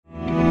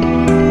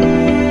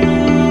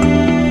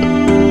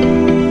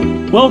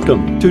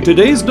Welcome to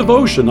today's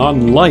devotion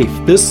on life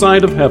this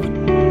side of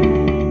heaven.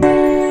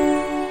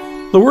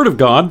 The Word of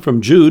God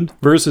from Jude,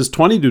 verses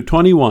 20 to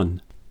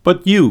 21.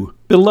 But you,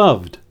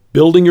 beloved,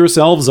 building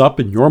yourselves up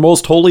in your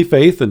most holy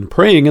faith and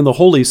praying in the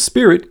Holy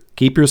Spirit,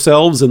 keep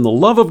yourselves in the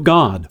love of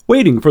God,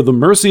 waiting for the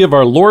mercy of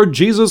our Lord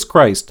Jesus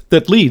Christ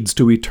that leads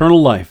to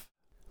eternal life.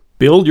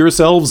 Build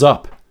yourselves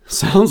up.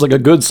 Sounds like a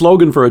good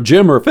slogan for a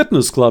gym or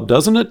fitness club,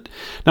 doesn't it?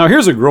 Now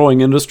here's a growing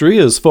industry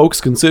as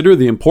folks consider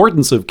the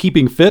importance of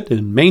keeping fit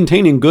and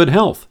maintaining good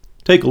health.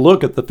 Take a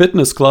look at the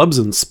fitness clubs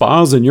and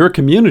spas in your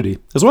community,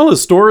 as well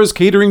as stores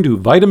catering to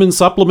vitamin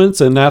supplements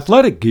and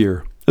athletic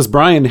gear. As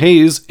Brian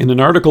Hayes, in an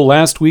article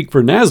last week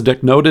for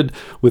NASDAQ, noted,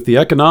 with the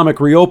economic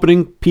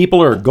reopening,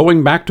 people are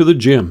going back to the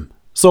gym.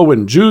 So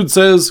when Jude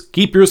says,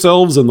 keep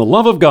yourselves in the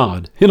love of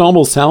God, it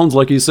almost sounds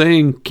like he's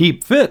saying,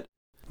 keep fit.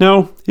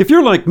 Now, if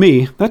you're like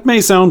me, that may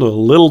sound a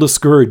little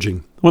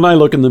discouraging. When I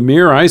look in the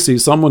mirror, I see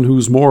someone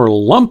who's more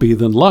lumpy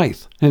than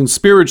lithe. And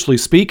spiritually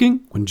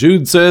speaking, when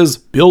Jude says,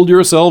 build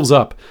yourselves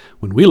up,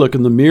 when we look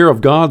in the mirror of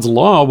God's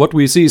law, what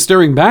we see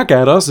staring back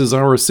at us is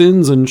our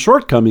sins and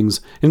shortcomings,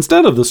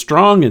 instead of the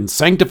strong and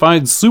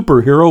sanctified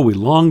superhero we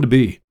long to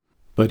be.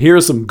 But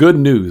here's some good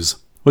news.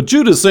 What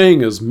Jude is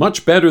saying is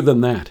much better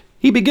than that.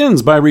 He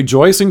begins by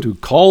rejoicing to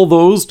call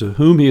those to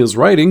whom he is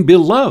writing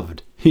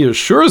beloved. He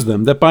assures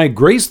them that by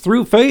grace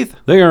through faith,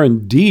 they are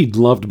indeed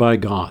loved by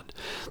God.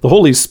 The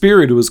Holy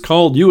Spirit, who has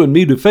called you and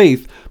me to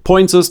faith,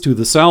 points us to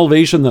the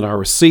salvation that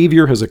our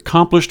Savior has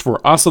accomplished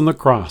for us on the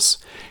cross.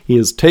 He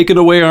has taken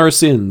away our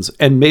sins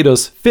and made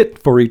us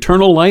fit for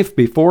eternal life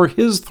before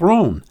His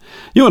throne.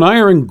 You and I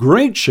are in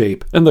great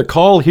shape, and the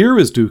call here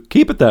is to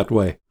keep it that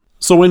way.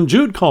 So when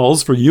Jude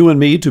calls for you and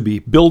me to be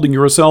building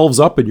yourselves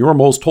up in your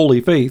most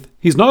holy faith,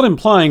 he's not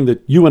implying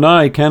that you and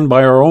I can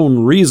by our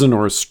own reason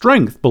or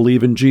strength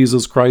believe in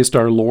Jesus Christ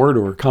our Lord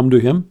or come to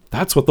Him.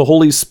 That's what the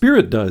Holy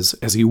Spirit does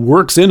as He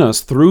works in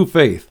us through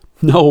faith.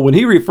 No, when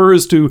he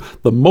refers to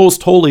the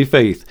most holy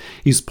faith,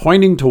 he's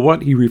pointing to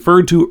what he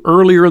referred to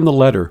earlier in the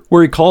letter,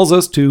 where he calls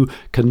us to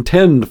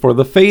contend for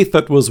the faith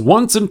that was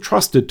once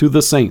entrusted to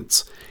the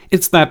saints.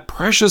 It's that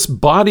precious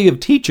body of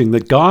teaching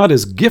that God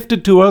has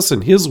gifted to us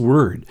in His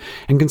Word.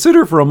 And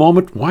consider for a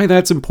moment why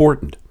that's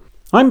important.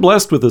 I'm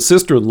blessed with a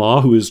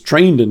sister-in-law who is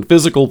trained in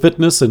physical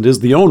fitness and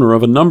is the owner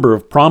of a number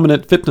of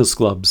prominent fitness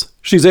clubs.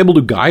 She's able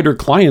to guide her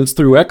clients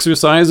through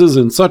exercises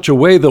in such a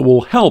way that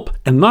will help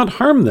and not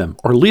harm them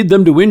or lead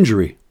them to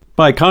injury.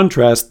 By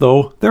contrast,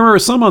 though, there are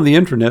some on the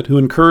internet who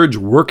encourage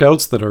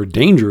workouts that are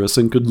dangerous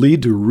and could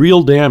lead to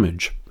real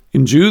damage.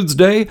 In Jude's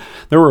day,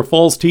 there were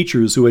false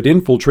teachers who had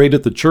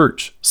infiltrated the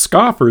church,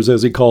 scoffers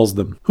as he calls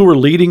them, who were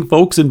leading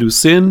folks into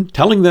sin,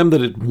 telling them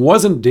that it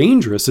wasn't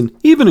dangerous, and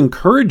even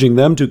encouraging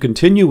them to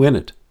continue in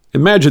it.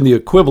 Imagine the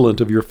equivalent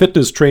of your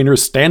fitness trainer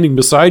standing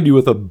beside you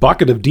with a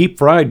bucket of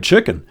deep-fried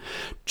chicken.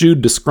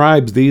 Jude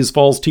describes these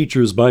false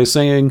teachers by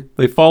saying,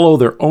 they follow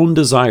their own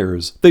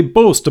desires, they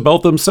boast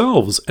about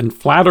themselves, and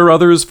flatter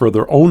others for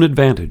their own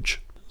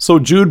advantage. So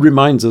Jude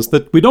reminds us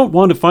that we don't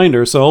want to find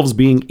ourselves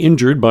being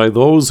injured by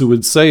those who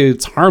would say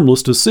it's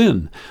harmless to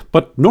sin,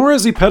 but nor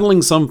is he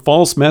peddling some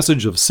false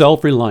message of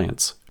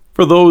self-reliance.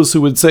 For those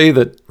who would say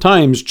that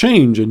times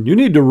change and you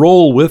need to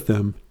roll with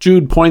them,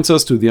 Jude points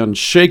us to the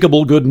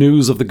unshakable good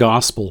news of the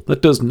gospel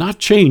that does not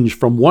change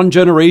from one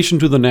generation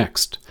to the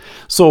next.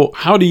 So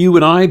how do you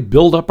and I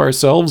build up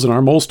ourselves in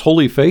our most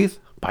holy faith?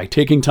 By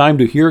taking time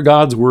to hear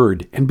God's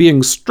Word and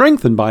being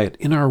strengthened by it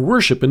in our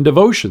worship and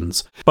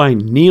devotions, by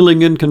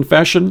kneeling in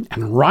confession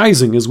and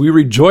rising as we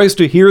rejoice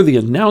to hear the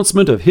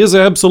announcement of His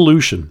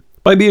absolution,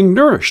 by being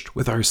nourished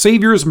with our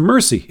Savior's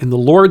mercy in the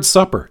Lord's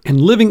Supper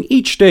and living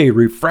each day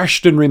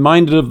refreshed and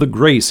reminded of the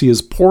grace He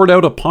has poured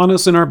out upon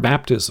us in our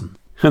baptism.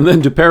 And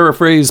then to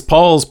paraphrase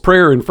Paul's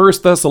prayer in 1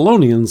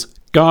 Thessalonians,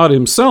 God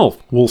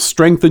Himself will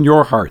strengthen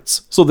your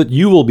hearts so that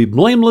you will be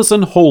blameless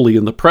and holy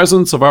in the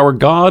presence of our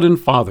God and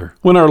Father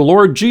when our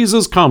Lord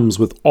Jesus comes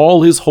with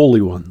all His holy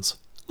ones.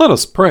 Let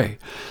us pray.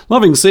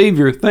 Loving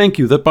Savior, thank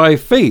you that by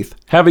faith,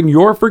 having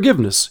your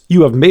forgiveness,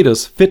 you have made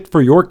us fit for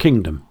your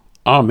kingdom.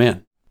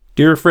 Amen.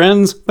 Dear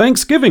friends,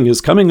 Thanksgiving is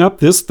coming up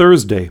this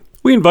Thursday.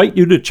 We invite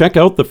you to check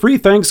out the free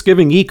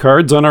Thanksgiving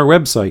e-cards on our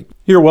website.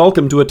 You're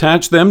welcome to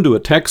attach them to a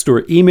text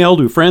or email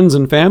to friends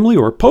and family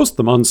or post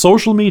them on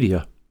social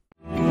media.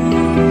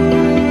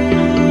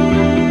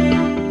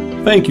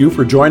 Thank you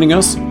for joining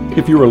us.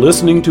 If you are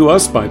listening to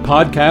us by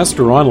podcast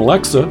or on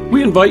Alexa,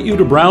 we invite you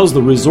to browse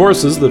the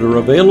resources that are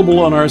available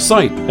on our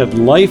site at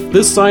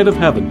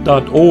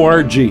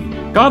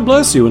lifethissideofheaven.org. God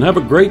bless you and have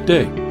a great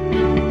day.